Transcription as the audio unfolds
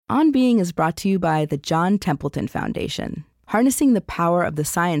On Being is brought to you by the John Templeton Foundation, harnessing the power of the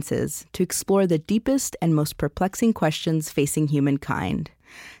sciences to explore the deepest and most perplexing questions facing humankind.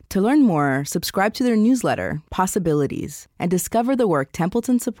 To learn more, subscribe to their newsletter, Possibilities, and discover the work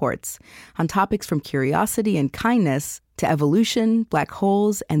Templeton supports on topics from curiosity and kindness to evolution, black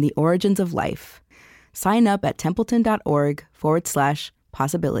holes, and the origins of life. Sign up at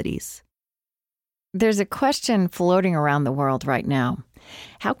templeton.org/possibilities. There's a question floating around the world right now.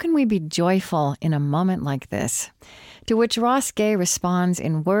 How can we be joyful in a moment like this? To which Ross Gay responds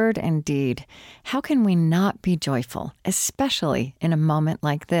in word and deed, how can we not be joyful, especially in a moment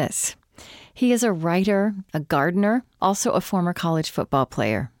like this? He is a writer, a gardener, also a former college football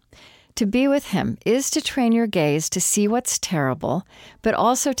player. To be with him is to train your gaze to see what's terrible, but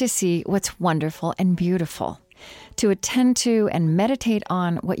also to see what's wonderful and beautiful. To attend to and meditate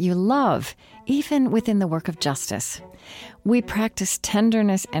on what you love, even within the work of justice. We practice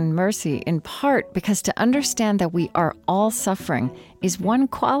tenderness and mercy in part because to understand that we are all suffering is one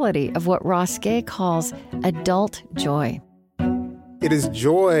quality of what Ross Gay calls adult joy. It is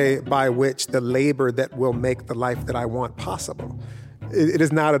joy by which the labor that will make the life that I want possible. It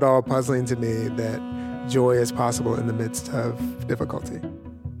is not at all puzzling to me that joy is possible in the midst of difficulty.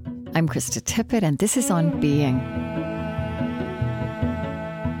 I'm Krista Tippett, and this is On Being.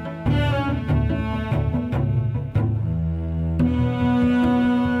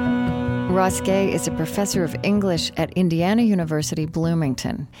 Ross Gay is a professor of English at Indiana University,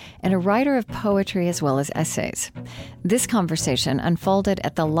 Bloomington, and a writer of poetry as well as essays. This conversation unfolded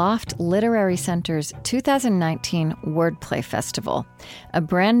at the Loft Literary Center's 2019 Wordplay Festival, a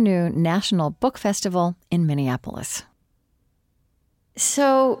brand new national book festival in Minneapolis.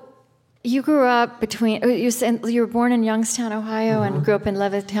 So, you grew up you were born in Youngstown, Ohio, and grew up in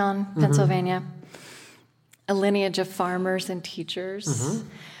Levittown, Pennsylvania. A lineage of farmers and teachers.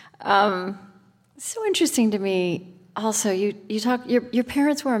 So interesting to me. Also, you talk. Your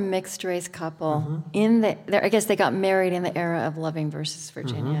parents were a mixed race couple. I guess they got married in the era of Loving versus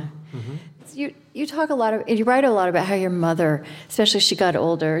Virginia. You talk a lot of. You write a lot about how your mother, especially as she got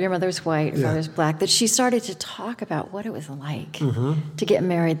older, your mother was white, your father's black. That she started to talk about what it was like to get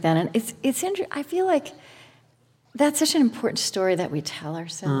married then, and it's interesting. I feel like that's such an important story that we tell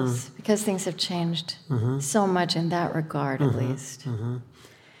ourselves because things have changed so much in that regard, at least.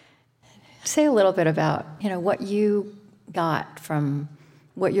 Say a little bit about, what you got from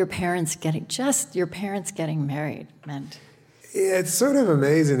what your parents getting married meant. Yeah, it's sort of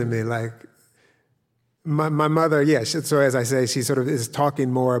amazing to me. Like, my mother, so as I say, she sort of is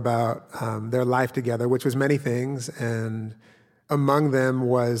talking more about their life together, which was many things. And among them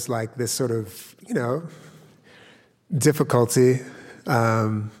was like this sort of, difficulty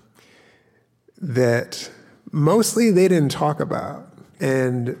that mostly they didn't talk about.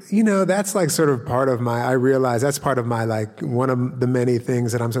 And, that's like sort of part of I realize that's part of my, like, one of the many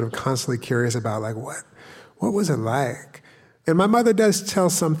things that I'm sort of constantly curious about, like, what was it like? And my mother does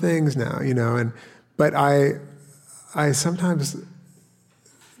tell some things now, but I sometimes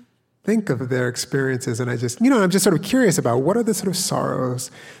think of their experiences and I just, I'm just sort of curious about what are the sort of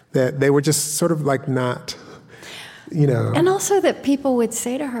sorrows that they were just sort of like not, And also that people would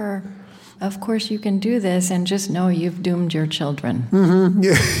say to her, of course you can do this, and just know you've doomed your children.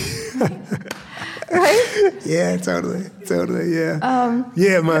 Yeah. Right? Yeah, totally,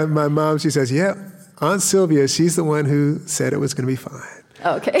 yeah. My mom, she says, Aunt Sylvia, she's the one who said it was going to be fine.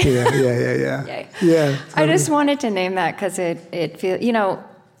 Okay. Yeah. Totally. I just wanted to name that because it feels,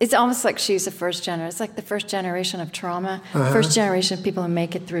 it's almost like she's the first generation. It's like the first generation of trauma. First generation of people who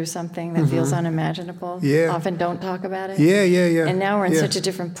make it through something that feels unimaginable. Yeah. Often don't talk about it. Yeah. And now we're in such a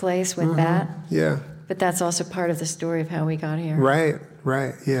different place with that. Yeah. But that's also part of the story of how we got here. Right,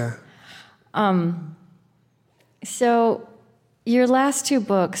 yeah. So your last two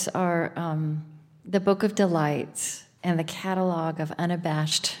books are The Book of Delights and The Catalog of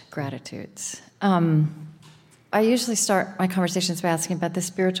Unabashed Gratitudes. I usually start my conversations by asking about the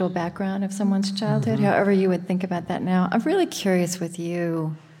spiritual background of someone's childhood, however you would think about that now. I'm really curious with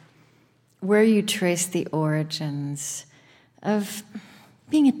you where you trace the origins of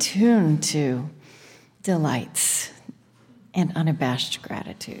being attuned to delights and unabashed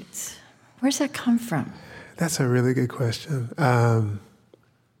gratitudes. Where's that come from? That's a really good question. To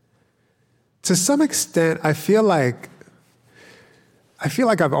some extent, I feel like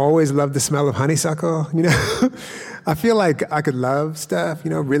I've always loved the smell of honeysuckle, I feel like I could love stuff,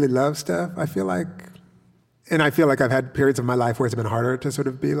 really love stuff. I feel like I've had periods of my life where it's been harder to sort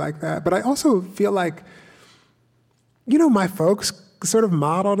of be like that. But I also feel like, my folks sort of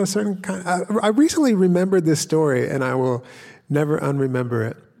modeled a certain kind. I recently remembered this story, and I will never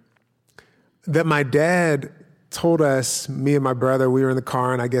unremember it. that my dad told us, me and my brother, we were in the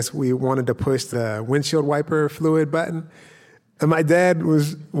car, and I guess we wanted to push the windshield wiper fluid button. And my dad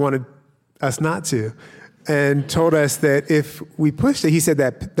wanted us not to, and told us that if we pushed it, he said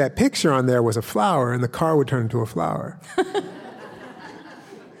that picture on there was a flower, and the car would turn into a flower.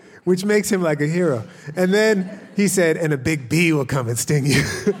 Which makes him like a hero. And then he said, and a big bee will come and sting you.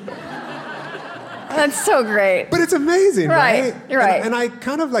 That's so great. But it's amazing, right? Right. And I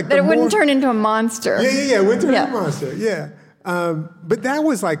kind of like... That it wouldn't turn into a monster. Yeah, it wouldn't turn into a monster, yeah. But that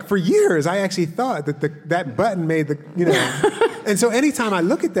was like, for years, I actually thought that that button made the, And so anytime I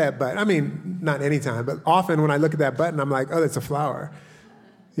look at that button, I mean, not anytime, but often when I look at that button, I'm like, oh, that's a flower,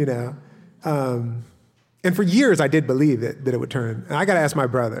 And for years, I did believe that it would turn. And I got to ask my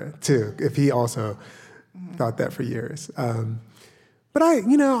brother, too, if he also thought that for years. But I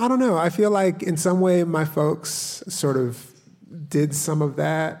don't know. I feel like in some way my folks sort of did some of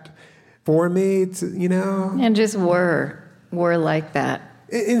that for me, And just were like that.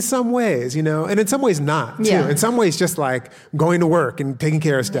 In some ways, and in some ways not, too. Yeah. In some ways just like going to work and taking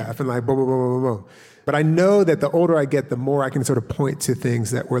care of stuff and like boom, boom, boom, boom, boom. But I know that the older I get, the more I can sort of point to things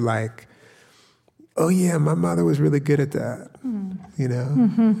that were like, oh yeah, my mother was really good at that,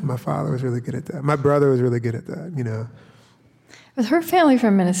 Mm-hmm. My father was really good at that. My brother was really good at that, Was her family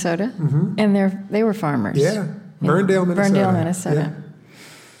from Minnesota? Mm-hmm. And they were farmers. Yeah, Ferndale, Minnesota. Ferndale, Minnesota.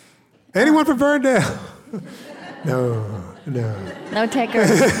 Yeah. Anyone from Ferndale? No. No takers.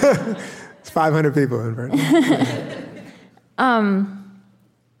 It's 500 people in Ferndale.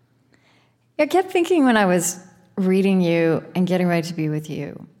 I kept thinking when I was reading you and getting ready to be with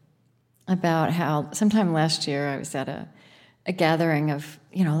you about how sometime last year I was at a gathering of,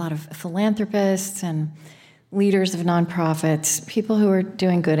 a lot of philanthropists and leaders of nonprofits, people who are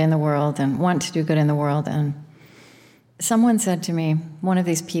doing good in the world and want to do good in the world. And someone said to me, one of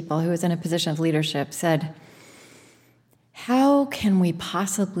these people who was in a position of leadership said, how can we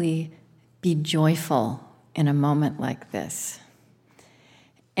possibly be joyful in a moment like this?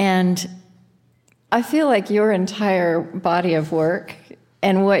 And I feel like your entire body of work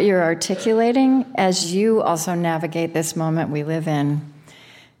and what you're articulating as you also navigate this moment we live in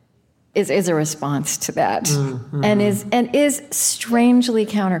is a response to that, mm-hmm. and is strangely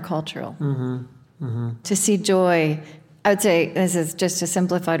countercultural. Mm-hmm. Mm-hmm. To see joy, I would say this is just a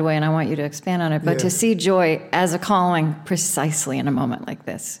simplified way, and I want you to expand on it. But to see joy as a calling, precisely in a moment like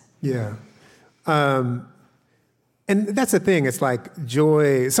this. Yeah, and that's the thing. It's like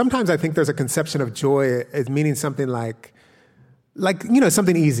joy. Sometimes I think there's a conception of joy as meaning something like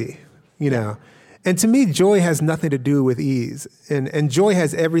something easy, And to me, joy has nothing to do with ease. And joy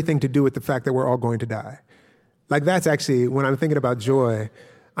has everything to do with the fact that we're all going to die. Like that's actually, when I'm thinking about joy,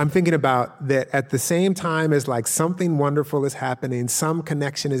 I'm thinking about that at the same time as like something wonderful is happening, some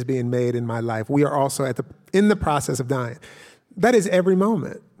connection is being made in my life, we are also in the process of dying. That is every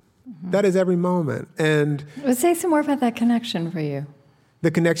moment. Mm-hmm. That is every moment. And well, say some more about that connection for you. The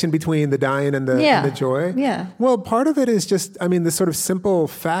connection between the dying and the joy? Yeah. Well, part of it is just, the sort of simple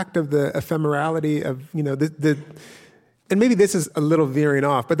fact of the ephemerality of, and maybe this is a little veering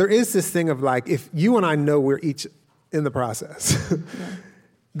off, but there is this thing of like, if you and I know we're each in the process,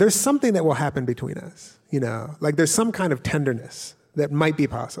 there's something that will happen between us, like there's some kind of tenderness that might be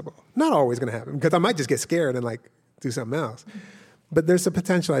possible. Not always going to happen, because I might just get scared and like do something else. But there's a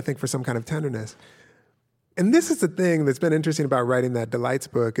potential, I think, for some kind of tenderness. And this is the thing that's been interesting about writing that Delights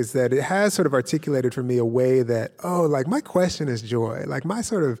book, is that it has sort of articulated for me a way that, my question is joy. Like my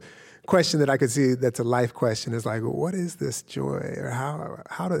sort of question that I could see that's a life question is like, what is this joy? Or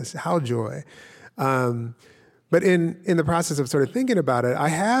how joy? But in the process of sort of thinking about it, I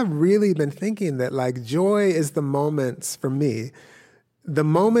have really been thinking that like joy is the moments for me, the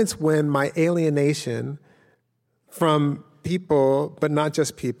moments when my alienation from people, but not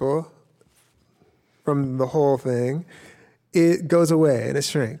just people, from the whole thing, it goes away and it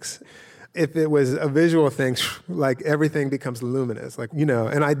shrinks. If it was a visual thing, like everything becomes luminous, like, and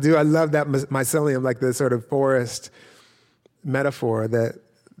I love that mycelium, like the sort of forest metaphor that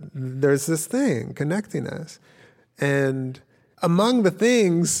there's this thing connecting us. And among the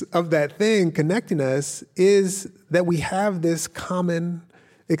things of that thing connecting us is that we have this common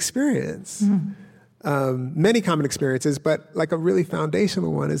experience. Mm-hmm. Many common experiences, but like a really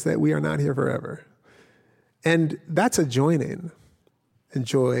foundational one is that we are not here forever. And that's a joining and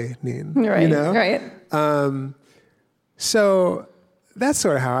joining, right, Right. So that's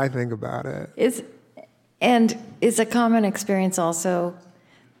sort of how I think about it. Is a common experience also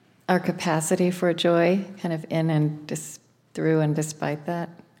our capacity for joy, kind of in and through and despite that?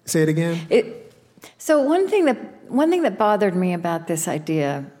 Say it again. So one thing that bothered me about this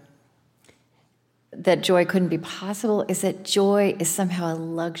idea that joy couldn't be possible is that joy is somehow a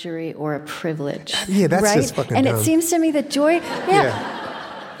luxury or a privilege. Yeah, that's right? just fucking And dumb. it seems to me that joy,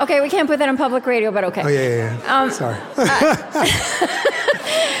 Okay, we can't put that on public radio, but okay. Oh, yeah. Sorry.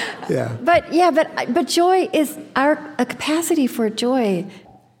 Yeah. But joy is a capacity for joy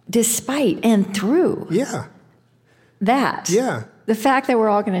despite and through that. Yeah. The fact that we're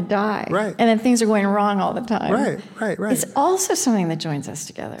all going to die. Right. And then things are going wrong all the time. Right. It's also something that joins us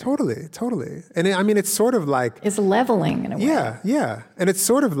together. Totally. And it's sort of like... It's leveling in a way. Yeah. And it's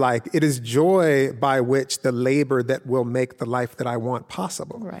sort of like it is joy by which the labor that will make the life that I want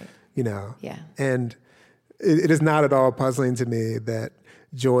possible. Right. Yeah. And it is not at all puzzling to me that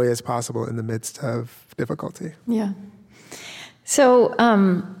joy is possible in the midst of difficulty. Yeah. So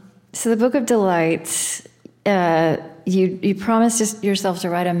the Book of Delights, you promised yourself to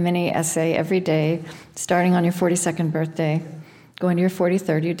write a mini essay every day, starting on your 42nd birthday, going to your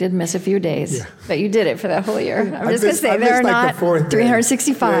 43rd. You did miss a few days, but you did it for that whole year. I'm just going to say there are not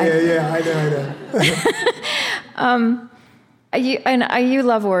 365. Yeah, I know. You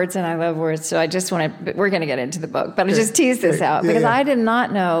love words, and I love words, so I just want to... We're going to get into the book, but I just tease this out, because I did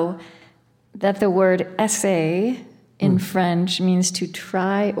not know that the word essay in French means to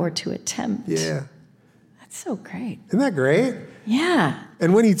try or to attempt. Yeah. That's so great. Isn't that great? Yeah.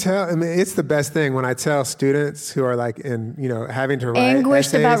 And when you it's the best thing when I tell students who are like having to write anguished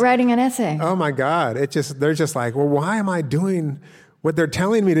essays, about writing an essay. Oh my God. They're just like, well, why am I doing what they're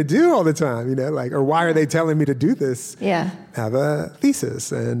telling me to do all the time? Or why are they telling me to do this? Yeah. Have a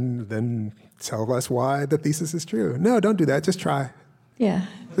thesis and then tell us why the thesis is true. No, don't do that. Just try. Yeah.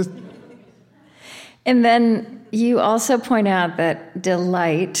 And then you also point out that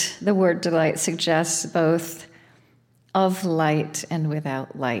delight, the word delight, suggests both of light and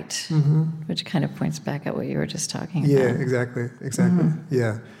without light, which kind of points back at what you were just talking about. Yeah, exactly.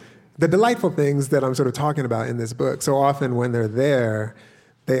 Yeah. The delightful things that I'm sort of talking about in this book, so often when they're there,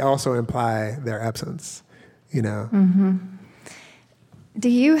 they also imply their absence, Do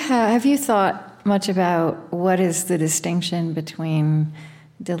you have you thought much about what is the distinction between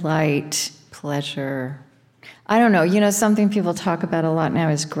delight, pleasure? I don't know. Something people talk about a lot now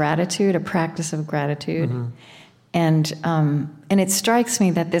is gratitude, a practice of gratitude. And it strikes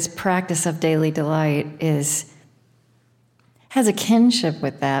me that this practice of daily delight has a kinship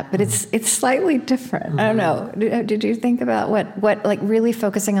with that, but it's slightly different. I don't know. Did you think about what like really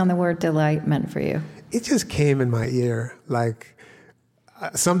focusing on the word delight meant for you? It just came in my ear, like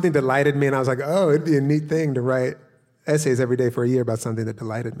something delighted me, and I was like, oh, it'd be a neat thing to write essays every day for a year about something that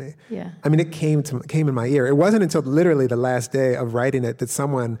delighted me. Yeah. It came in my ear. It wasn't until literally the last day of writing it that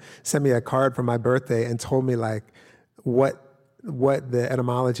someone sent me a card for my birthday and told me like what the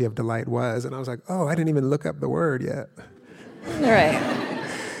etymology of delight was, and I was like, oh, I didn't even look up the word yet. Right.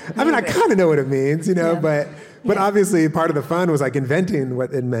 I kind of know what it means, but obviously part of the fun was like inventing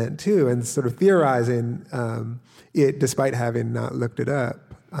what it meant too, and sort of theorizing it despite having not looked it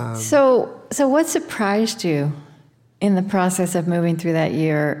up. So what surprised you in the process of moving through that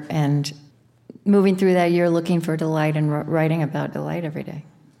year looking for delight and writing about delight every day?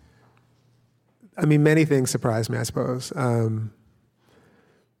 Many things surprised me, I suppose.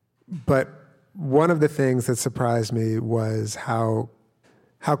 But one of the things that surprised me was how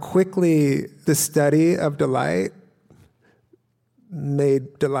quickly the study of delight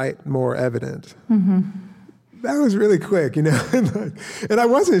made delight more evident. That was really quick, and I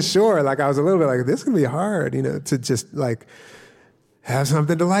wasn't sure. Like I was a little bit like, this is gonna be hard, to just like have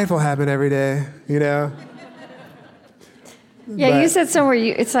something delightful happen every day, Yeah, you said somewhere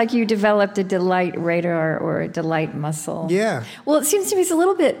it's like you developed a delight radar or a delight muscle. Yeah. Well, it seems to me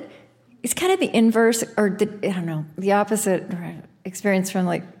it's kind of the inverse, or the opposite experience from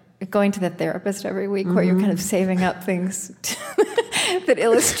like going to the therapist every week, where you're kind of saving up things that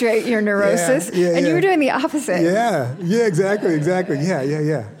illustrate your neurosis, and you were doing the opposite. Yeah, exactly.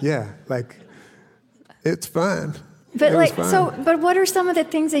 Yeah. Like, it's fun. But but what are some of the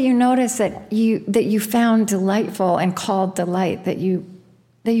things that you noticed that you found delightful and called delight that you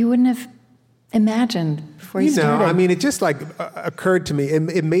wouldn't have imagined before you started? It just like occurred to me.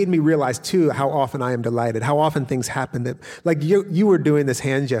 It made me realize too how often I am delighted, how often things happen that, like you were doing this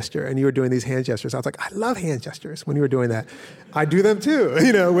hand gesture and you were doing these hand gestures. I was like, I love hand gestures when you were doing that. I do them too,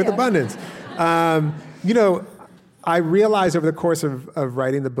 with abundance. I realized over the course of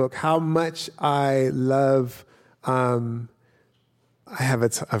writing the book how much I love. I have a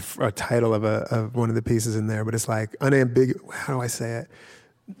title of one of the pieces in there, but it's like unambiguous. How do I say it?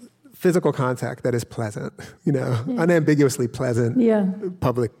 Physical contact that is pleasant, unambiguously pleasant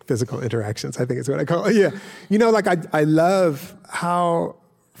public physical interactions, I think is what I call it. Yeah. I love how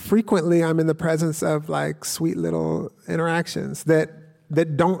frequently I'm in the presence of like sweet little interactions that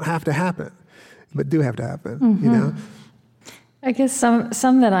don't have to happen, but do have to happen, you know? I guess some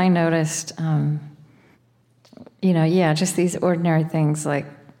that I noticed, just these ordinary things like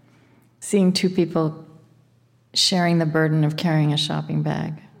seeing two people sharing the burden of carrying a shopping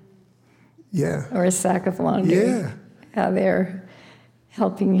bag. Yeah. Or a sack of laundry. Yeah. How they're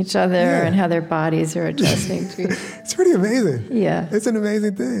helping each other and how their bodies are adjusting to. It's pretty amazing. Yeah. It's an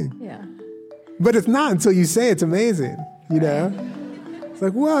amazing thing. Yeah. But it's not until you say it's amazing, you know? It's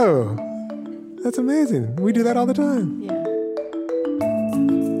like, whoa, that's amazing. We do that all the time. Yeah.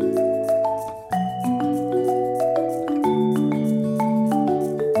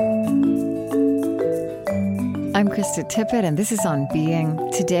 I'm Krista Tippett, and this is On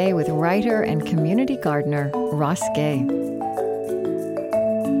Being, today with writer and community gardener Ross Gay.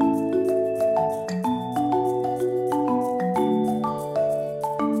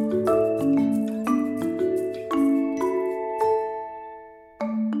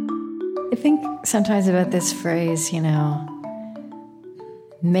 I think sometimes about this phrase,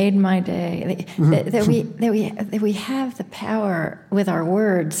 made my day, that we have the power with our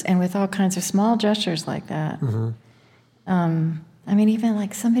words and with all kinds of small gestures like that. Even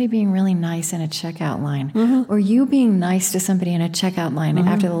like somebody being really nice in a checkout line, or you being nice to somebody in a checkout line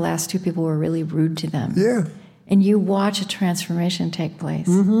after the last two people were really rude to them. Yeah. And you watch a transformation take place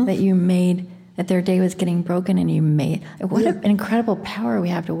that you made, that their day was getting broken and you made. What an incredible power we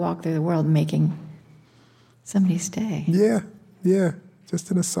have to walk through the world making somebody's day. Yeah, yeah.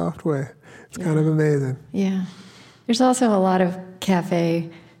 Just in a soft way. It's kind of amazing. Yeah. There's also a lot of cafe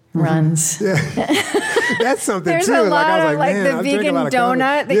runs. Yeah. That's something There's too. a lot I was of man, the vegan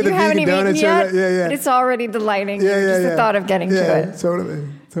donut that you haven't even eaten yet, but it's already delighting you. Just the thought of getting to it.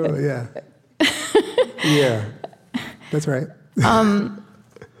 Totally, yeah. Yeah, that's right.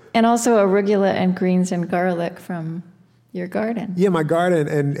 And also arugula and greens and garlic from your garden. Yeah, my garden,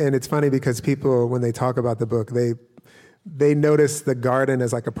 and it's funny because people, when they talk about the book, they notice the garden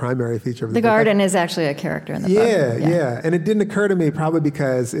as like a primary feature of the book. The garden is actually a character in the book. Yeah. And it didn't occur to me probably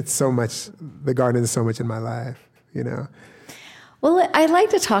because the garden is so much in my life, Well, I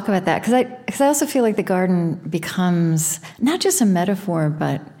like to talk about that because I also feel like the garden becomes not just a metaphor,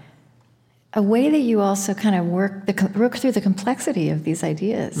 but a way that you also kind of work through the complexity of these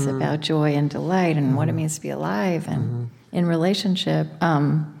ideas about joy and delight and what it means to be alive and in relationship.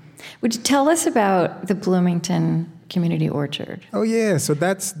 Would you tell us about the Bloomington Community Orchard? Oh, yeah. So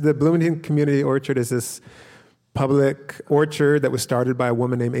that's the Bloomington Community Orchard is this public orchard that was started by a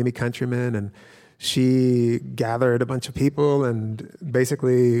woman named Amy Countryman, and she gathered a bunch of people and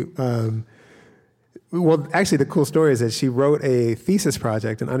basically, actually the cool story is that she wrote a thesis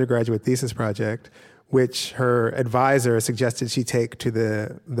project, an undergraduate thesis project, which her advisor suggested she take to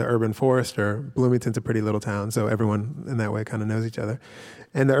the urban forester. Bloomington's a pretty little town, so everyone in that way kind of knows each other.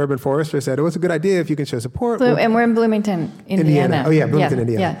 And the urban forester said, it was a good idea if you can show support. And we're in Bloomington, Indiana. Oh, yeah, Bloomington,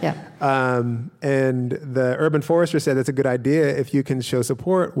 Indiana. Yeah. And the urban forester said, it's a good idea. If you can show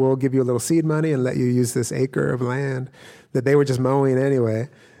support, we'll give you a little seed money and let you use this acre of land that they were just mowing anyway.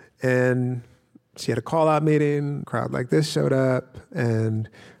 And she had a call-out meeting. A crowd like this showed up, and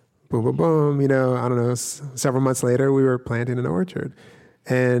boom, boom, boom. I don't know, several months later, we were planting an orchard.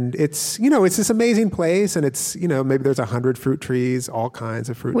 And it's this amazing place, and it's, maybe there's 100 fruit trees, all kinds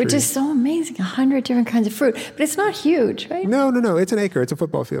of fruit trees. Which is so amazing, 100 different kinds of fruit. But it's not huge, right? No. It's an acre. It's a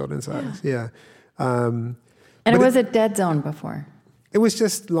football field in size. Yeah. And it was a dead zone before. It was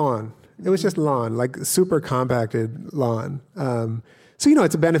just lawn. Like super compacted lawn. So,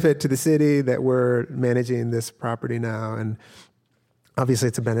 it's a benefit to the city that we're managing this property now. And obviously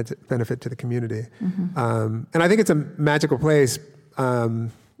it's a benefit to the community. And I think it's a magical place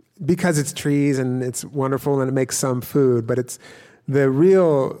because it's trees and it's wonderful and it makes some food, but it's the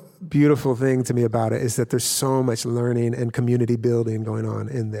real beautiful thing to me about it is that there's so much learning and community building going on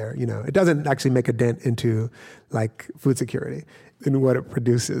in there. It doesn't actually make a dent into like food security in what it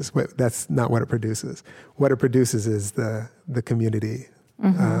produces. That's not what it produces. What it produces is the community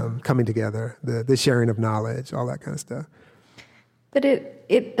coming together, the sharing of knowledge, all that kind of stuff. But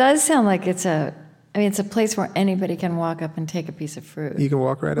it does sound like it's a place where anybody can walk up and take a piece of fruit. You can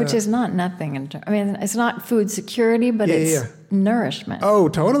walk right up. Which is not nothing. It's not food security, but it's nourishment. Oh,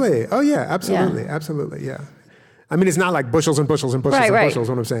 totally. Oh, yeah, absolutely. Yeah. Absolutely, yeah. It's not like bushels and bushels and bushels and bushels,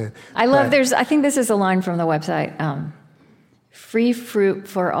 what I'm saying. I think this is a line from the website, free fruit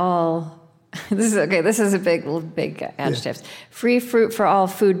for all. This is a big adjective. Yeah. Free fruit for all,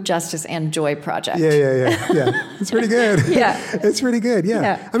 food justice and joy project. Yeah. It's pretty good. Yeah. It's pretty good,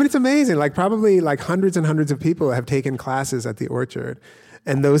 yeah. It's amazing. Like probably like hundreds and hundreds of people have taken classes at the orchard.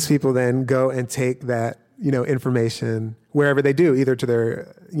 And those people then go and take that, information wherever they do, either to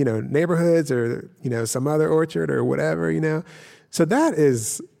their, neighborhoods or, some other orchard or whatever, So that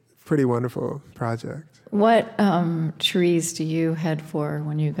is a pretty wonderful project. What trees do you head for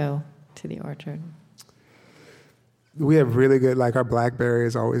when you go to the orchard? We have really good, like our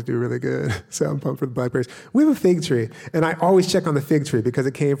blackberries always do really good. So I'm pumped for the blackberries. We have a fig tree, and I always check on the fig tree because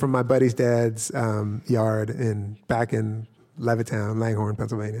it came from my buddy's dad's yard back in Levittown, Langhorne,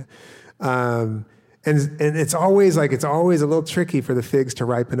 Pennsylvania. And it's always a little tricky for the figs to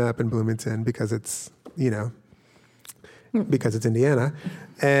ripen up in Bloomington because it's, because it's Indiana.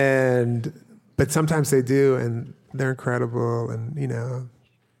 But sometimes they do, and they're incredible, and,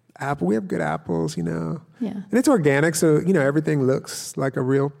 we have good apples, Yeah. And it's organic, so, everything looks like a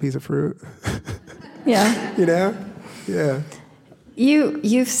real piece of fruit. Yeah. Yeah.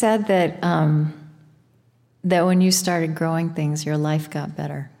 You've said that that when you started growing things, your life got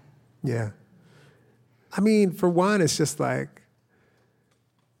better. Yeah. I mean, for one, it's just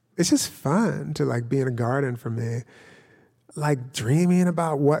fun to be in a garden for me. Dreaming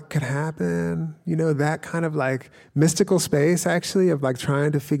about what could happen, that kind of mystical space actually of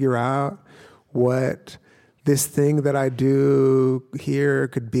trying to figure out what this thing that I do here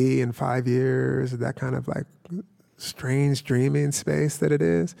could be in 5 years, that kind of strange dreaming space that it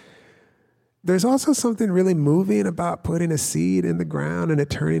is. There's also something really moving about putting a seed in the ground and it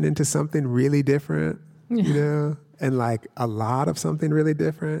turning into something really different, and a lot of something really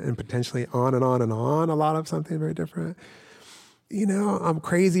different, and potentially on and on and on, a lot of something very different. I'm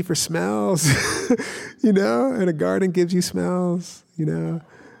crazy for smells, and a garden gives you smells, I'm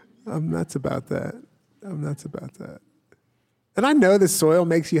nuts about that. And I know the soil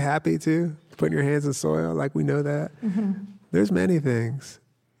makes you happy too, putting your hands in soil, we know that. Mm-hmm. There's many things.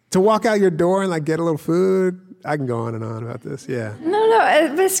 To walk out your door and get a little food, I can go on and on about this, yeah. No,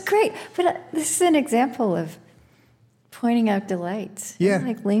 it's great. But this is an example of pointing out delights.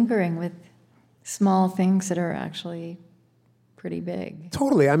 Yeah. Lingering with small things that are actually pretty big.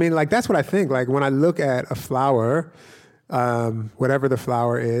 Totally. I mean, that's what I think. When I look at a flower, whatever the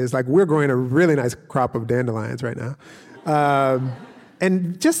flower is, we're growing a really nice crop of dandelions right now.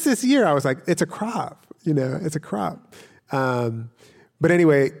 And just this year, I was it's a crop, it's a crop. But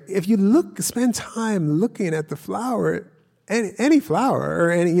anyway, if you spend time looking at the flower, any flower or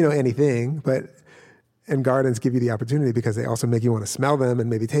anything, and gardens give you the opportunity because they also make you want to smell them and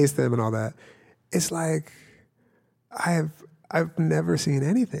maybe taste them and all that. It's I've never seen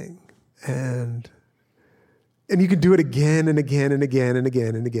anything. And you can do it again and again and again and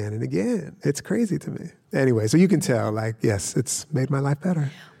again and again and again. It's crazy to me. Anyway, so you can tell, yes, it's made my life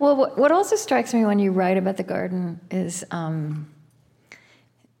better. Well, what also strikes me when you write about the garden is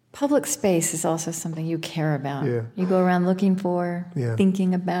public space is also something you care about. Yeah. You go around looking for,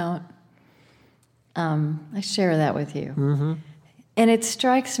 thinking about. I share that with you. Mm-hmm. And it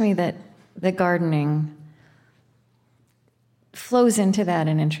strikes me that the gardening flows into that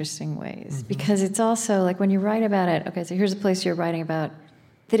in interesting ways, mm-hmm. because it's also when you write about it, okay, so here's a place you're writing about,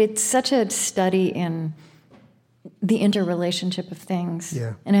 that it's such a study in the interrelationship of things.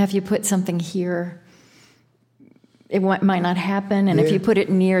 Yeah. And if you put something here, it might not happen, and if you put it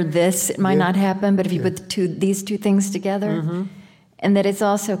near this, it might not happen, but if you put these two things together, mm-hmm. and that it's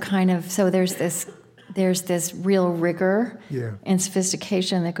also kind of, so there's this real rigor and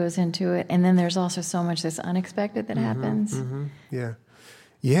sophistication that goes into it, and then there's also so much that's unexpected that mm-hmm, happens. Mm-hmm.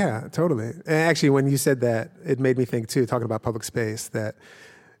 Yeah, totally. And actually, when you said that, it made me think too, talking about public space, that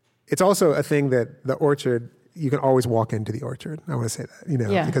it's also a thing that the orchard, you can always walk into the orchard. I want to say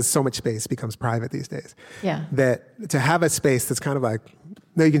that, because so much space becomes private these days. Yeah. That to have a space that's kind of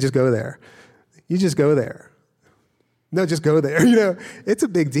no, you can just go there. You just go there. No, just go there. It's a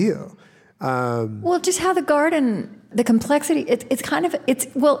big deal. Well, just how the garden, the complexity,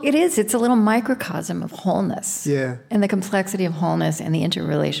 it's a little microcosm of wholeness. Yeah. And the complexity of wholeness and the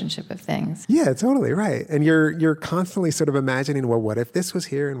interrelationship of things. Yeah, totally, right. And you're constantly sort of imagining, well, what if this was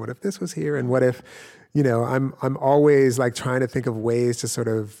here, and what if this was here, and what if, I'm always trying to think of ways to sort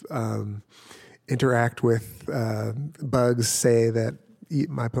of interact with bugs, say, that eat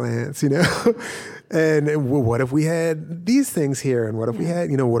my plants, and what if we had these things here, and what if we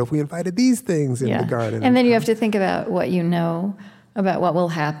had, what if we invited these things in the garden? And then you have to think about what you know about what will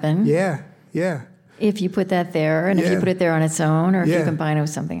happen. Yeah. If you put that there, and if you put it there on its own, or if you combine it with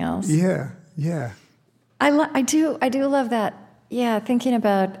something else. Yeah. I do love that. Yeah, thinking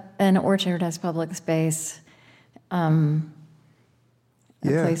about an orchard as public space, a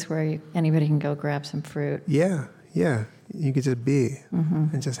place where anybody can go grab some fruit. Yeah. You could just be,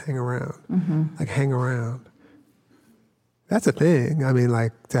 mm-hmm. and just hang around, mm-hmm. hang around. That's a thing. I mean,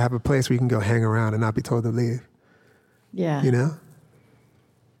 like, to have a place where you can go hang around and not be told to leave. Yeah. You know?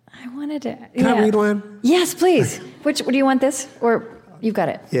 I wanted to. Can I read one? Yes, please. Do you want this? Or you've got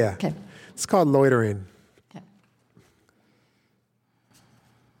it? Yeah. Okay. It's called Loitering. Okay.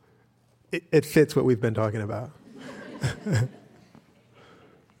 It fits what we've been talking about.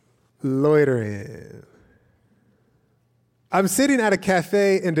 Loitering. I'm sitting at a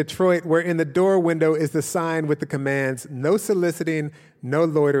cafe in Detroit where in the door window is the sign with the commands, no soliciting, no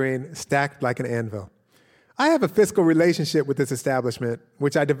loitering, stacked like an anvil. I have a fiscal relationship with this establishment,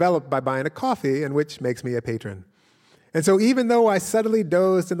 which I developed by buying a coffee and which makes me a patron. And so even though I subtly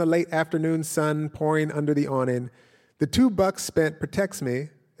dozed in the late afternoon sun pouring under the awning, the $2 spent protects me,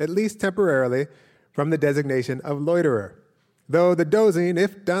 at least temporarily, from the designation of loiterer. Though the dozing,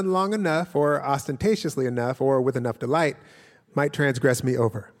 if done long enough or ostentatiously enough or with enough delight, might transgress me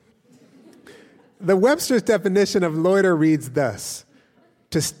over. The Webster's definition of loiter reads thus: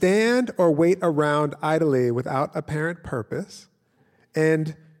 to stand or wait around idly without apparent purpose,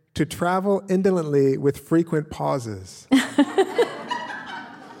 and to travel indolently with frequent pauses.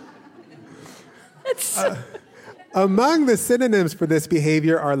 Among the synonyms for this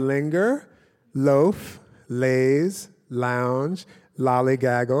behavior are linger, loaf, laze, lounge,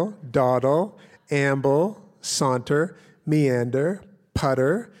 lollygaggle, dawdle, amble, saunter, meander,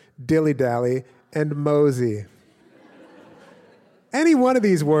 putter, dilly-dally, and mosey. Any one of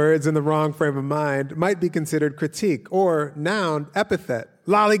these words in the wrong frame of mind might be considered critique or noun epithet,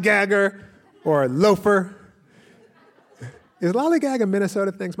 lollygagger or loafer. Is lollygag a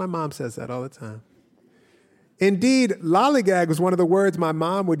Minnesota thing? My mom says that all the time. Indeed, lollygag was one of the words my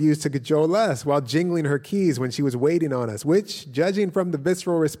mom would use to cajole us while jingling her keys when she was waiting on us, which, judging from the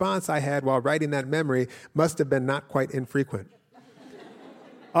visceral response I had while writing that memory, must have been not quite infrequent.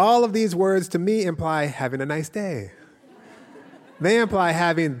 All of these words to me imply having a nice day. They imply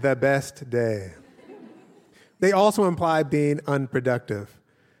having the best day. They also imply being unproductive,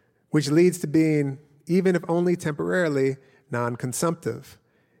 which leads to being, even if only temporarily, non-consumptive.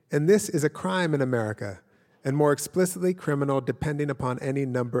 And this is a crime in America, and more explicitly criminal depending upon any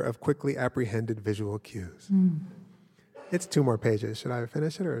number of quickly apprehended visual cues. It's 2 more pages. Should I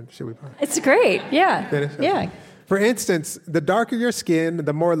finish it or should we? It's great, yeah. Finish it? Yeah. For instance, the darker your skin,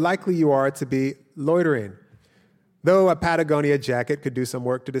 the more likely you are to be loitering, though a Patagonia jacket could do some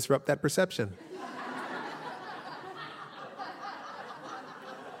work to disrupt that perception.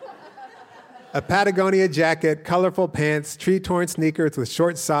 A Patagonia jacket, colorful pants, tree-torn sneakers with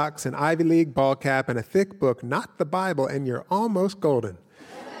short socks, an Ivy League ball cap, and a thick book, not the Bible, and you're almost golden.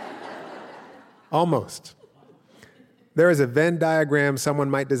 Almost. There is a Venn diagram someone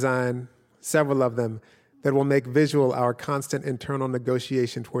might design, several of them, that will make visual our constant internal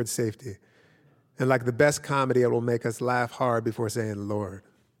negotiation towards safety. And like the best comedy, it will make us laugh hard before saying, Lord.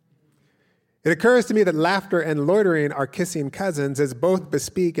 It occurs to me that laughter and loitering are kissing cousins, as both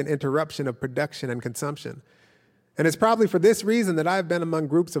bespeak an interruption of production and consumption. And it's probably for this reason that I've been among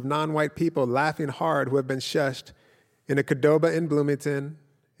groups of non-white people laughing hard who have been shushed in a Qdoba in Bloomington,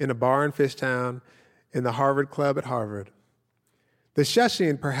 in a bar in Fishtown, in the Harvard Club at Harvard. The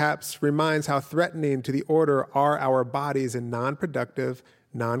shushing, perhaps, reminds how threatening to the order are our bodies in non-productive,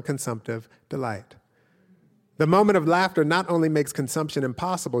 non-consumptive delight. The moment of laughter not only makes consumption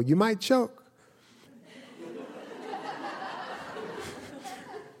impossible, you might choke.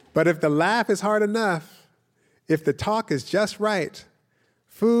 But if the laugh is hard enough, if the talk is just right,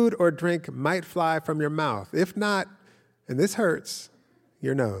 food or drink might fly from your mouth. If not, and this hurts,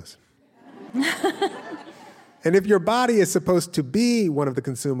 your nose. And if your body is supposed to be one of the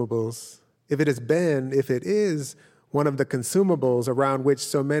consumables, if it is one of the consumables around which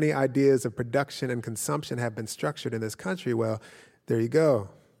so many ideas of production and consumption have been structured in this country, well, there you go.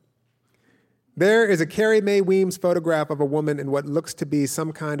 There is a Carrie Mae Weems photograph of a woman in what looks to be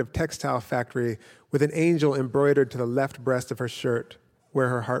some kind of textile factory with an angel embroidered to the left breast of her shirt, where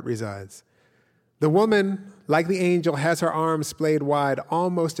her heart resides. The woman, like the angel, has her arms splayed wide,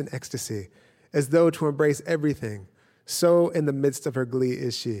 almost in ecstasy, as though to embrace everything. So in the midst of her glee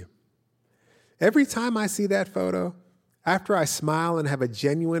is she. Every time I see that photo, after I smile and have a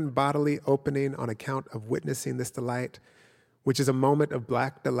genuine bodily opening on account of witnessing this delight, which is a moment of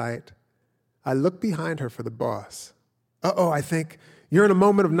black delight, I look behind her for the boss. I think, you're in a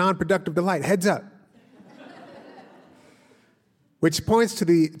moment of non-productive delight. Heads up. Which points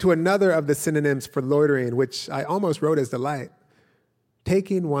to another of the synonyms for loitering, which I almost wrote as delight,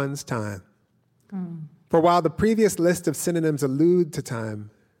 taking one's time. For while the previous list of synonyms allude to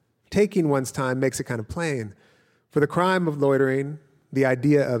time, taking one's time makes it kind of plain. For the crime of loitering, the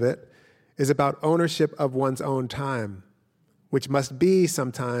idea of it, is about ownership of one's own time, which must be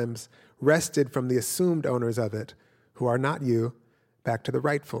sometimes wrested from the assumed owners of it, who are not you, back to the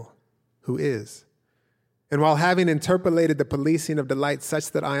rightful, who is. And while having interpolated the policing of delight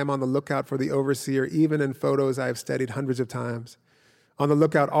such that I am on the lookout for the overseer, even in photos I have studied hundreds of times, on the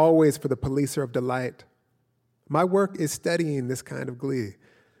lookout always for the policer of delight, my work is studying this kind of glee,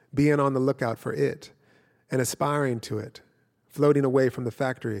 being on the lookout for it, and aspiring to it, floating away from the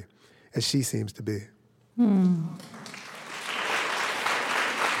factory, as she seems to be.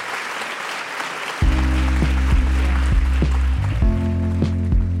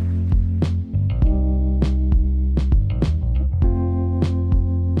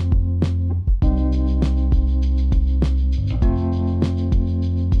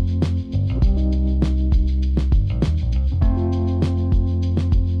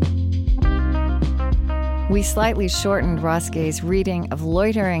 We slightly shortened Ross Gay's reading of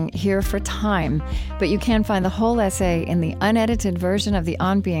Loitering here for time, but you can find the whole essay in the unedited version of the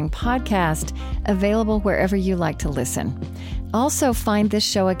On Being podcast, available wherever you like to listen. Also, find this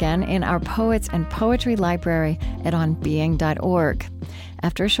show again in our Poets and Poetry Library at onbeing.org.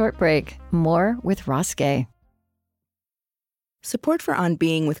 After a short break, more with Ross Gay. Support for On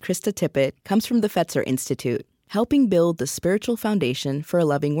Being with Krista Tippett comes from the Fetzer Institute, helping build the spiritual foundation for a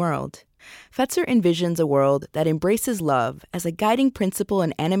loving world. Fetzer envisions a world that embraces love as a guiding principle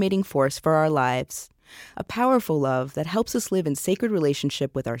and animating force for our lives. A powerful love that helps us live in sacred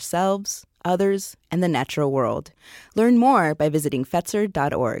relationship with ourselves, others, and the natural world. Learn more by visiting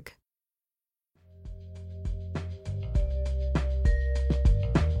Fetzer.org.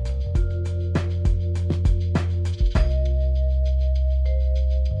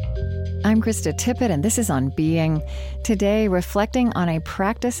 I'm Krista Tippett, and this is On Being. Today, reflecting on a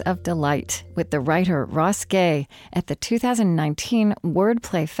practice of delight with the writer Ross Gay at the 2019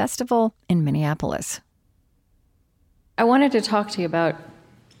 Wordplay Festival in Minneapolis. I wanted to talk to you about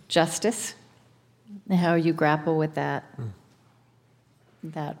justice and how you grapple with that,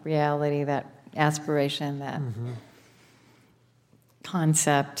 that reality, that aspiration, that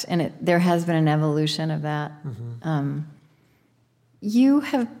concept. And there has been an evolution of that. You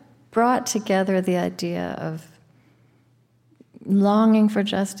have brought together the idea of longing for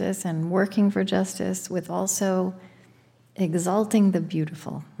justice and working for justice with also exalting the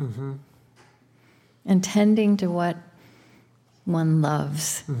beautiful and tending to what one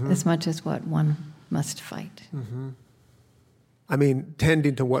loves as much as what one must fight. I mean,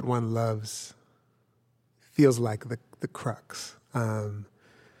 tending to what one loves feels like the crux.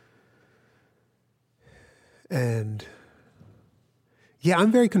 And yeah,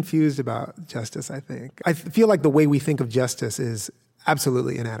 I'm very confused about justice, I think. I feel like the way we think of justice is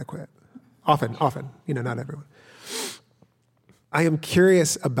absolutely inadequate. Often, not everyone. I am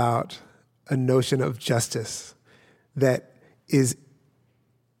curious about a notion of justice that is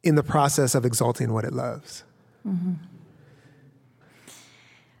in the process of exalting what it loves.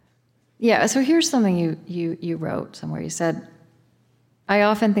 Yeah, so here's something you wrote somewhere. You said, I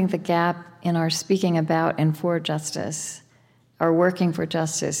often think the gap in our speaking about and for justice, our working for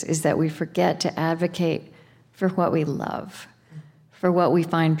justice, is that we forget to advocate for what we love, for what we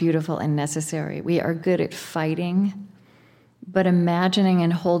find beautiful and necessary. We are good at fighting, but imagining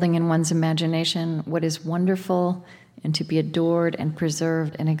and holding in one's imagination what is wonderful and to be adored and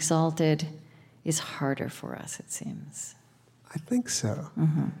preserved and exalted is harder for us, it seems. I think so.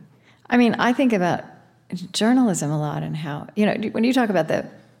 I mean, I think about journalism a lot and how, when you talk about the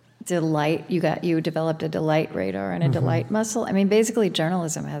delight, you developed a delight radar and a delight muscle. I mean, basically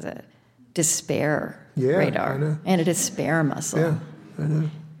journalism has a despair radar and a despair muscle. Yeah, I know.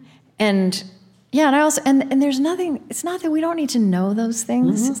 And I also, and there's nothing, it's not that we don't need to know those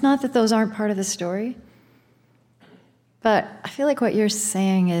things. It's not that those aren't part of the story. But I feel like what you're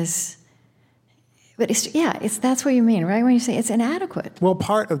saying is, that's what you mean, right? When you say it's inadequate. Well,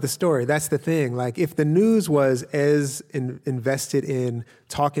 part of the story, that's the thing. Like, if the news was as invested in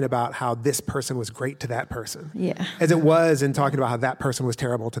talking about how this person was great to that person, as it was in talking about how that person was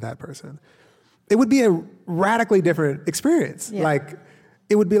terrible to that person, it would be a radically different experience. Yeah. Like,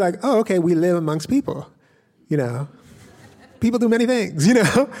 it would be like, oh, okay, we live amongst people, People do many things,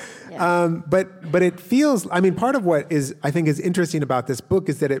 Yeah. But it feels, part of what I think is interesting about this book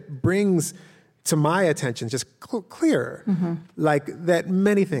is that it brings to my attention just clearer, like that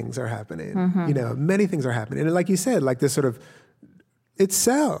many things are happening, many things are happening. And like you said, like this sort of, it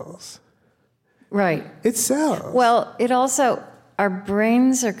sells. Right. It sells. Well, it also, our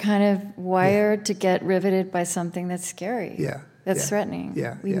brains are kind of wired to get riveted by something that's scary. That's threatening.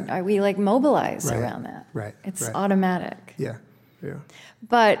 Yeah. We like mobilize Right. around that. Right. It's Right. automatic. Yeah. Yeah.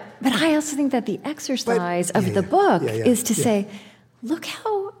 But I also think that the exercise of the book is to say, look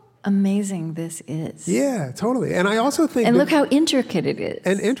how amazing this is. Yeah, totally. And I also think... And look how intricate it is.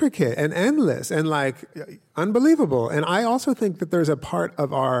 And intricate and endless and like unbelievable. And I also think that there's a part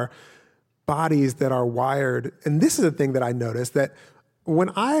of our bodies that are wired, and this is a thing that I noticed, that when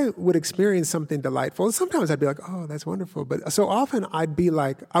I would experience something delightful, sometimes I'd be like, oh, that's wonderful. But so often I'd be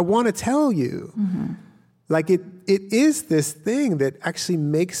like, I want to tell you. Mm-hmm. Like it is this thing that actually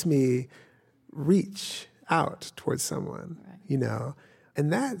makes me reach out towards someone, right. You know?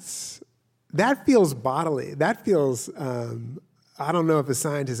 And that feels bodily. That feels, I don't know if a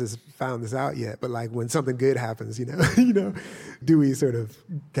scientist has found this out yet, but like when something good happens, you know, do we sort of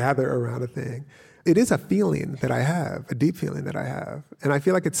gather around a thing? It is a feeling that I have, a deep feeling that I have. And I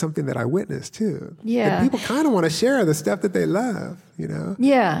feel like it's something that I witness too. Yeah. And people kind of want to share the stuff that they love, you know?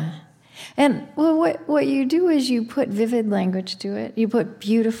 Yeah. And well, what you do is you put vivid language to it. You put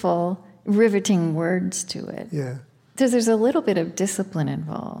beautiful, riveting words to it. Yeah. So there's a little bit of discipline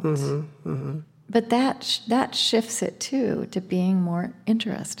involved. Mm-hmm, mm-hmm. But that shifts it too to being more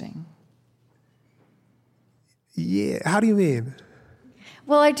interesting. Yeah. How do you mean?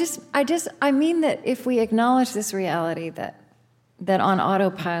 Well, I mean that if we acknowledge this reality that on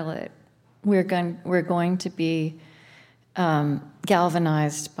autopilot we're going to be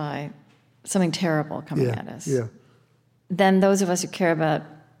galvanized by something terrible coming at us, then those of us who care about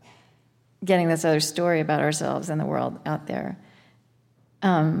getting this other story about ourselves and the world out there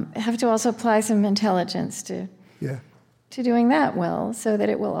have to also apply some intelligence to doing that well, so that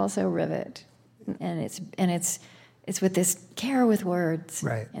it will also rivet, and it's with this care with words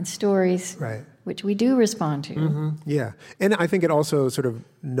and stories, which we do respond to. Mm-hmm. Yeah, and I think it also sort of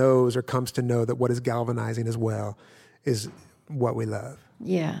knows or comes to know that what is galvanizing as well is what we love.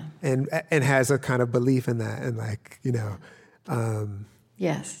 Yeah, and has a kind of belief in that, and like, you know.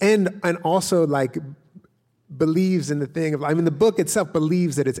 Yes. And also like believes in the thing of, I mean, the book itself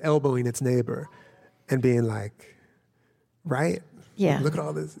believes that it's elbowing its neighbor and being like, right? Yeah. Look at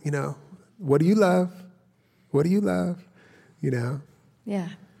all this, you know, what do you love? What do you love? You know? Yeah.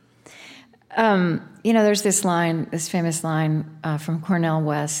 You know, there's this famous line from Cornel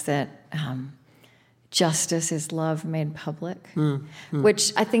West that justice is love made public,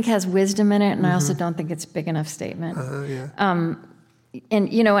 which I think has wisdom in it, and I also don't think it's a big enough statement.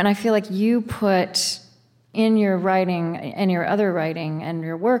 And, you know, and I feel like you put in your writing and your other writing and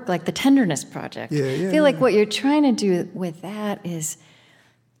your work, like the Tenderness Project. I feel like what you're trying to do with that is,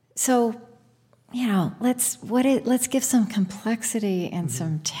 so, you know, let's give some complexity and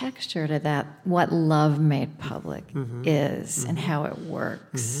some texture to that, what love made public is and how it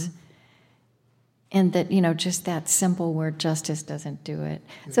works. And that, you know, just that simple word, justice, doesn't do it.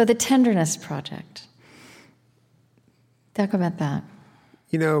 So the Tenderness Project. Talk about that.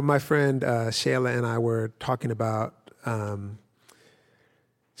 You know, my friend Shayla and I were talking about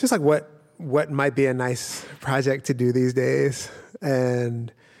just like what might be a nice project to do these days.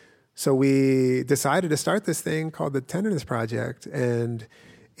 And so we decided to start this thing called the Tenderness Project. And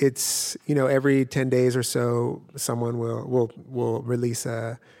it's, you know, every 10 days or so, someone will release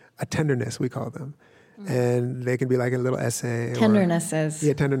a tenderness, we call them. And they can be like a little essay. Tendernesses.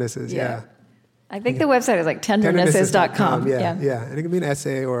 Tendernesses, yeah. I think the website is like tendernesses.com. Yeah. And it can be an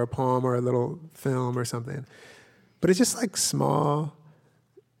essay or a poem or a little film or something. But it's just like small.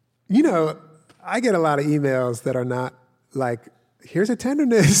 You know, I get a lot of emails that are not like, here's a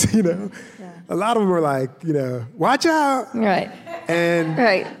tenderness, you know. Yeah. A lot of them are like, you know, watch out. Right. And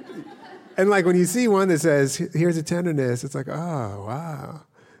and like when you see one that says, here's a tenderness, it's like, oh, wow,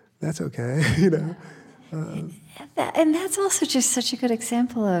 that's okay, you know. And that's also just such a good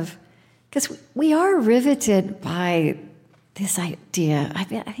example of, because we are riveted by this idea. I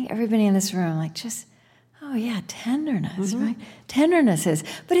think everybody in this room, like, just, oh yeah, tenderness, right? Tenderness is,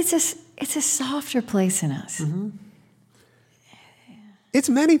 but it's a softer place in us. It's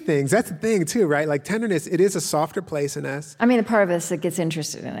many things. That's the thing too, right? Like tenderness, it is a softer place in us. I mean, the part of us that gets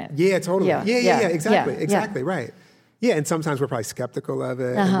interested in it. Yeah, totally. Yeah, exactly, right. Yeah, and sometimes we're probably skeptical of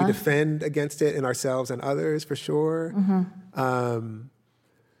it, and we defend against it in ourselves and others, for sure.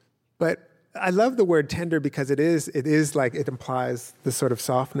 But I love the word tender because it is like, it implies the sort of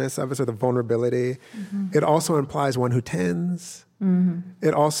softness of it, or the vulnerability. It also implies one who tends.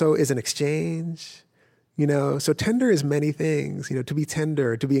 It also is an exchange, you know. So tender is many things, you know. To be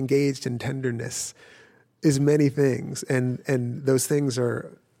tender, to be engaged in tenderness is many things. And those things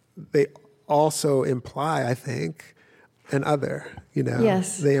they also imply, I think, an other, you know.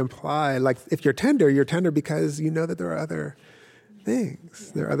 Yes. They imply, like, if you're tender because you know that there are other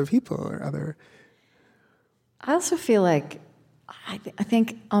things. There are other people or other. I also feel like I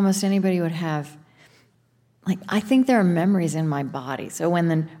think almost anybody would have, like, I think there are memories in my body. So when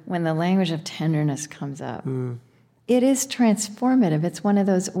the language of tenderness comes up, it is transformative. It's one of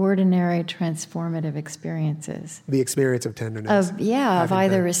those ordinary transformative experiences. The experience of tenderness. Of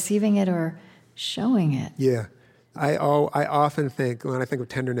either receiving it or showing it. Yeah. I often think, when I think of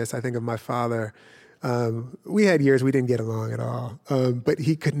tenderness, I think of my father. We had years we didn't get along at all, but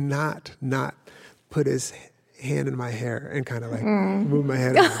he could not put his hand in my hair and kind of like move my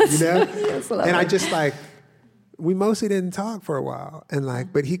head around, you know? Yes, and I just like, we mostly didn't talk for a while, and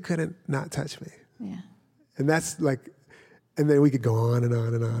like, but he couldn't not touch me. Yeah. And that's like, and then we could go on and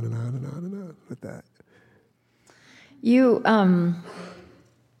on and on and on and on and on with that. You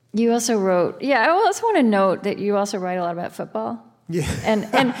also wrote, I also want to note that you also write a lot about football. Yeah.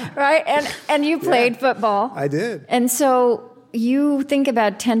 And you played football. I did. And so you think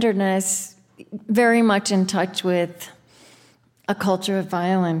about tenderness very much in touch with a culture of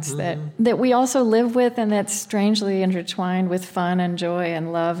violence that we also live with, and that's strangely intertwined with fun and joy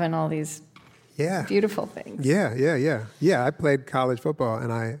and love and all these beautiful things. Yeah, I played college football,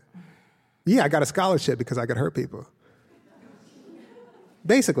 and I got a scholarship because I could hurt people.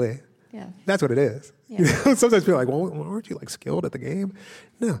 Basically, that's what it is. Yeah. You know, sometimes people are like, well, weren't you like skilled at the game?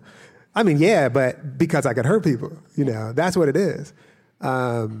 No. I mean, yeah, but because I could hurt people, you know, that's what it is.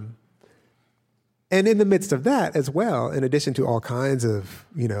 And in the midst of that as well, in addition to all kinds of,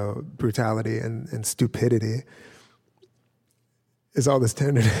 you know, brutality and stupidity, is all this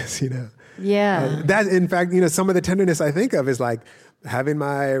tenderness, you know. Yeah. That, in fact, you know, some of the tenderness I think of is like having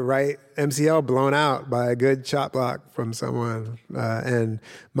my right MCL blown out by a good shot block from someone, and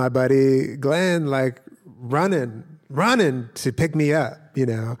my buddy Glenn like running to pick me up, you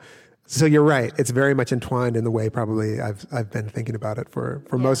know. So you're right. It's very much entwined in the way probably I've been thinking about it for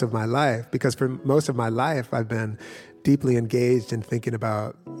most of my life, because for most of my life I've been deeply engaged in thinking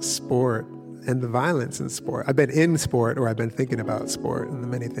about sport and the violence in sport. I've been in sport, or I've been thinking about sport and the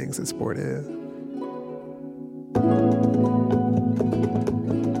many things that sport is.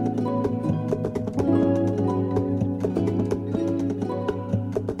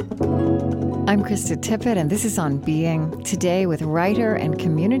 I'm Krista Tippett, and this is On Being, today with writer and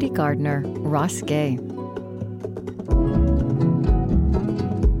community gardener Ross Gay.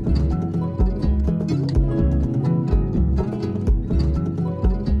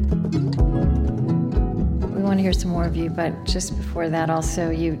 We want to hear some more of you, but just before that also,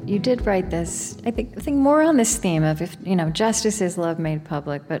 you did write this, I think more on this theme of, if you know, justice is love made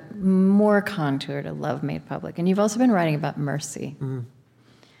public, but more contour to love made public. And you've also been writing about mercy. Mm-hmm.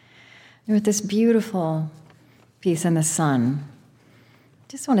 You wrote this beautiful piece in The Sun.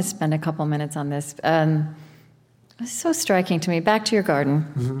 Just want to spend a couple minutes on this. It was so striking to me. Back to your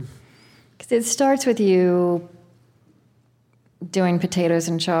garden. Because it starts with you doing potatoes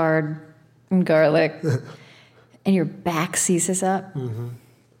and chard and garlic, and your back seizes up.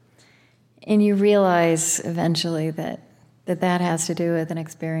 And you realize eventually that has to do with an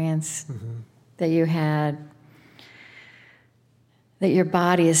experience that you had, that your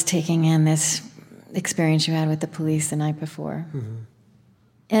body is taking in this experience you had with the police the night before.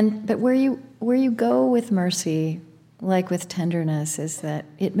 But where you go with mercy, like with tenderness, is that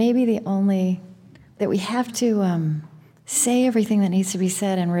it may be the only, that we have to say everything that needs to be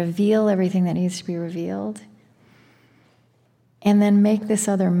said and reveal everything that needs to be revealed, and then make this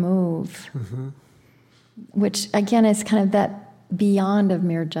other move, which again is kind of that beyond of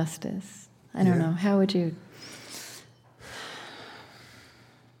mere justice. I don't know, how would you?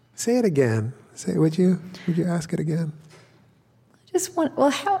 Say it again. Would you ask it again? Just want.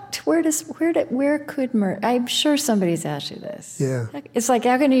 Well, where could mercy? I'm sure somebody's asked you this. Yeah. It's like,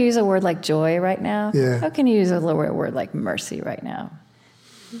 how can you use a word like joy right now? Yeah. How can you use a word like mercy right now?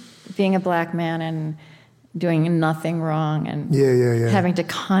 Being a black man and doing nothing wrong and having to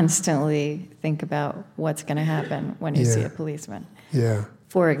constantly think about what's going to happen when you see a policeman. Yeah.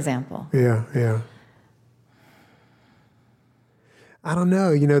 For example. Yeah. I don't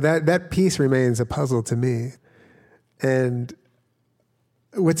know. You know, that piece remains a puzzle to me. And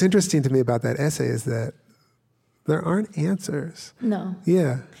what's interesting to me about that essay is that there aren't answers. No.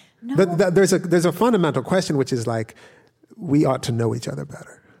 Yeah. No. But there's a fundamental question, which is like, we ought to know each other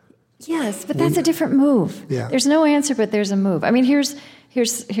better. Yes, but that's a different move. Yeah. There's no answer, but there's a move. I mean, here's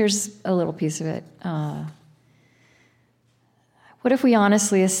a little piece of it. What if we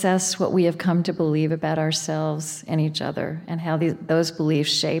honestly assess what we have come to believe about ourselves and each other, and how those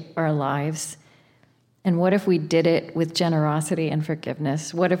beliefs shape our lives, And what if we did it with generosity and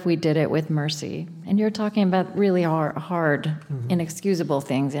forgiveness? What if we did it with mercy? And you're talking about really hard, inexcusable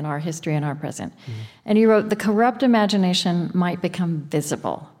things in our history and our present. And you wrote, the corrupt imagination might become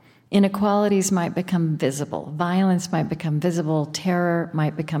visible. Inequalities might become visible. Violence might become visible. Terror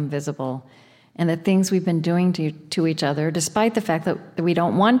might become visible. And the things we've been doing to each other, despite the fact that we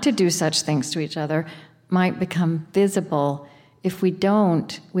don't want to do such things to each other, might become visible. If we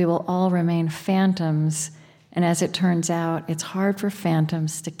don't, we will all remain phantoms. And as it turns out, it's hard for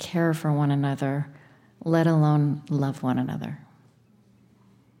phantoms to care for one another, let alone love one another.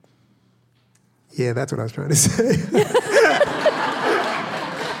 Yeah, that's what I was trying to say.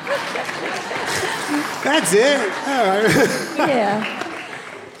 That's it. All right. Yeah.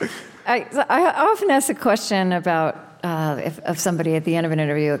 I often ask a question about if somebody at the end of an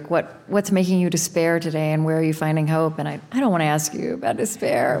interview, like, what's making you despair today, and where are you finding hope? And I don't want to ask you about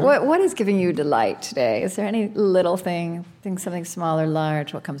despair. What is giving you delight today? Is there any little thing, something small or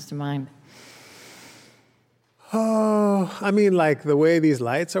large? What comes to mind? Oh, I mean, like the way these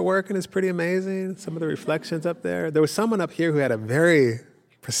lights are working is pretty amazing. Some of the reflections up there. There was someone up here who had a very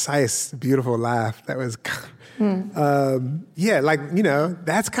precise, beautiful laugh. That was,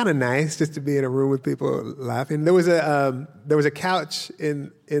 that's kind of nice just to be in a room with people laughing. There was a couch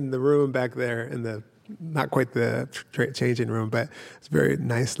in the room back there, in the not quite the changing room, but it's a very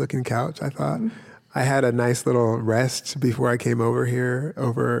nice looking couch, I thought. I had a nice little rest before I came over here,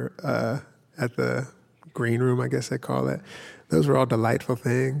 at the green room, I guess they call it. Those were all delightful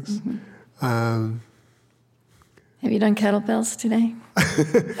things. Have you done kettlebells today? I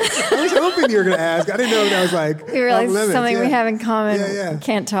was hoping you were going to ask. I didn't know that I was like, we realized something we have in common. Yeah. We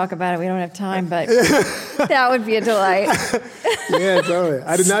can't talk about it. We don't have time, but that would be a delight. Yeah, totally.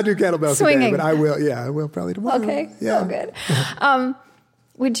 I did not do kettlebells today, but I will. Yeah, I will probably tomorrow. Okay, yeah. Oh, good.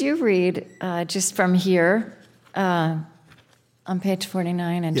 Would you read just from here on page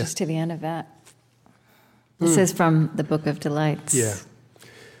 49 and just to the end of that? This is from the Book of Delights. Yeah.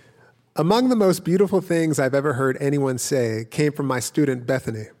 Among the most beautiful things I've ever heard anyone say came from my student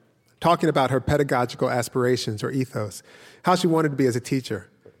Bethany, talking about her pedagogical aspirations or ethos, how she wanted to be as a teacher,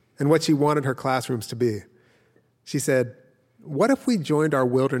 and what she wanted her classrooms to be. She said, "What if we joined our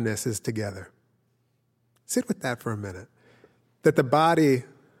wildernesses together?" Sit with that for a minute. That the body,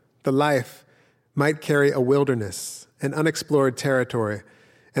 the life, might carry a wilderness, an unexplored territory,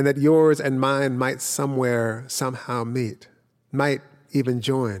 and that yours and mine might somewhere, somehow meet, might even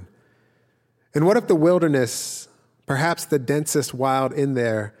join. And what if the wilderness, perhaps the densest wild in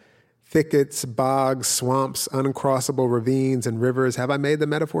there, thickets, bogs, swamps, uncrossable ravines and rivers, have I made the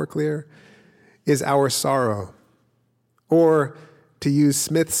metaphor clear, is our sorrow? Or, to use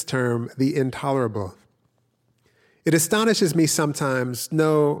Smith's term, the intolerable. It astonishes me sometimes,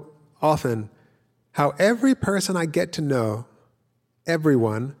 no, often, how every person I get to know,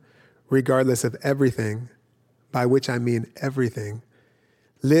 everyone, regardless of everything, by which I mean everything,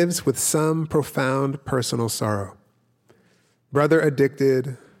 lives with some profound personal sorrow. Brother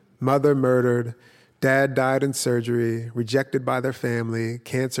addicted, mother murdered, dad died in surgery, rejected by their family,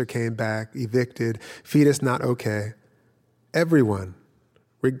 cancer came back, evicted, fetus not okay. Everyone,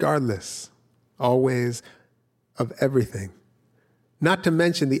 regardless, always, of everything. Not to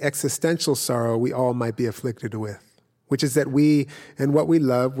mention the existential sorrow we all might be afflicted with, which is that we and what we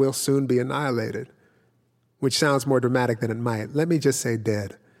love will soon be annihilated. Which sounds more dramatic than it might. Let me just say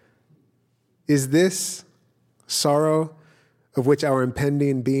dead. Is this sorrow, of which our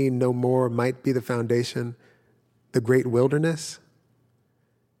impending being no more might be the foundation, the great wilderness?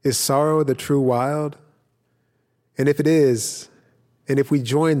 Is sorrow the true wild? And if it is, and if we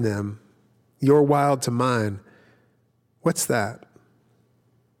join them, your wild to mine, what's that?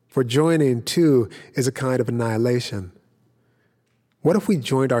 For joining, too, is a kind of annihilation. What if we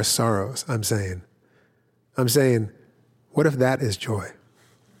joined our sorrows, I'm saying, what if that is joy?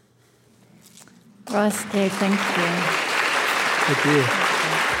 Ross Gay, thank you. Thank you.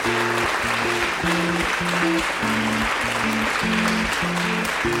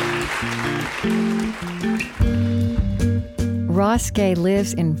 Ross Gay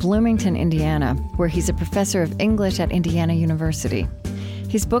lives in Bloomington, Indiana, where he's a professor of English at Indiana University.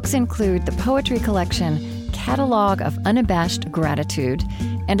 His books include the poetry collection Catalog of Unabashed Gratitude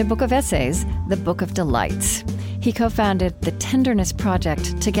and a book of essays, The Book of Delights. He co-founded the Tenderness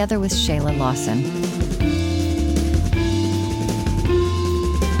Project together with Shayla Lawson.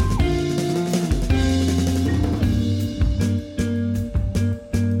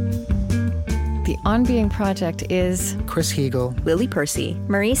 The On Being Project is Chris Heagle, Lily Percy,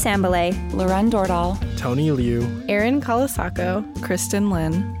 Marie Sambalay, Loren Dordal, Tony Liu, Erin Kalasako, Kristen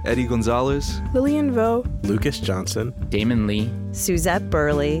Lin, Eddie Gonzalez, Lillian Vo, Lucas Johnson, Damon Lee, Suzette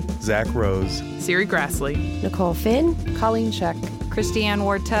Burley, Zach Rose, Siri Grassley, Nicole Finn, Colleen Scheck, Christiane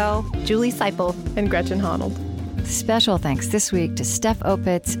Wartell, Julie Seipel, and Gretchen Honnold. Special thanks this week to Steph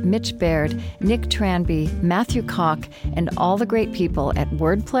Opitz, Mitch Baird, Nick Tranby, Matthew Koch, and all the great people at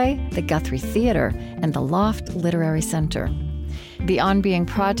Wordplay, the Guthrie Theater, and the Loft Literary Center. The On Being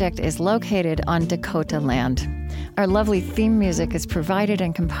Project is located on Dakota land. Our lovely theme music is provided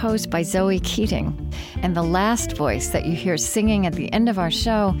and composed by Zoe Keating. And the last voice that you hear singing at the end of our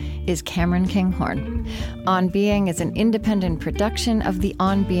show is Cameron Kinghorn. On Being is an independent production of the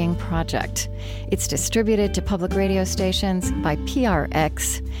On Being Project. It's distributed to public radio stations by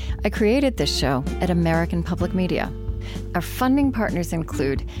PRX. I created this show at American Public Media. Our funding partners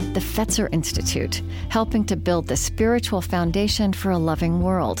include the Fetzer Institute, helping to build the spiritual foundation for a loving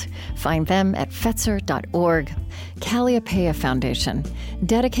world. Find them at fetzer.org. Calliopeia Foundation,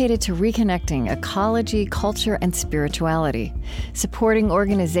 dedicated to reconnecting ecology, culture, and spirituality, supporting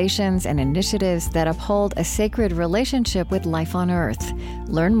organizations and initiatives that uphold a sacred relationship with life on Earth.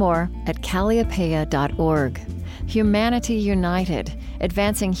 Learn more at calliopeia.org. Humanity United,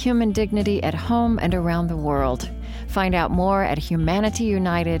 advancing human dignity at home and around the world. Find out more at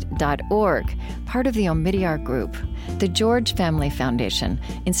humanityunited.org, part of the Omidyar Group. The George Family Foundation,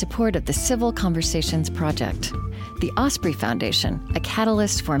 in support of the Civil Conversations Project. The Osprey Foundation, a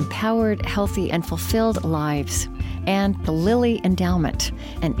catalyst for empowered, healthy, and fulfilled lives. And the Lilly Endowment,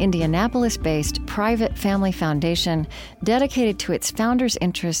 an Indianapolis-based private family foundation dedicated to its founders'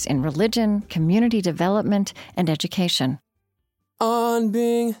 interests in religion, community development, and education. On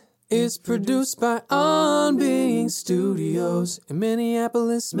Being is produced by On Being Studios in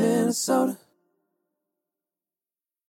Minneapolis, Minnesota.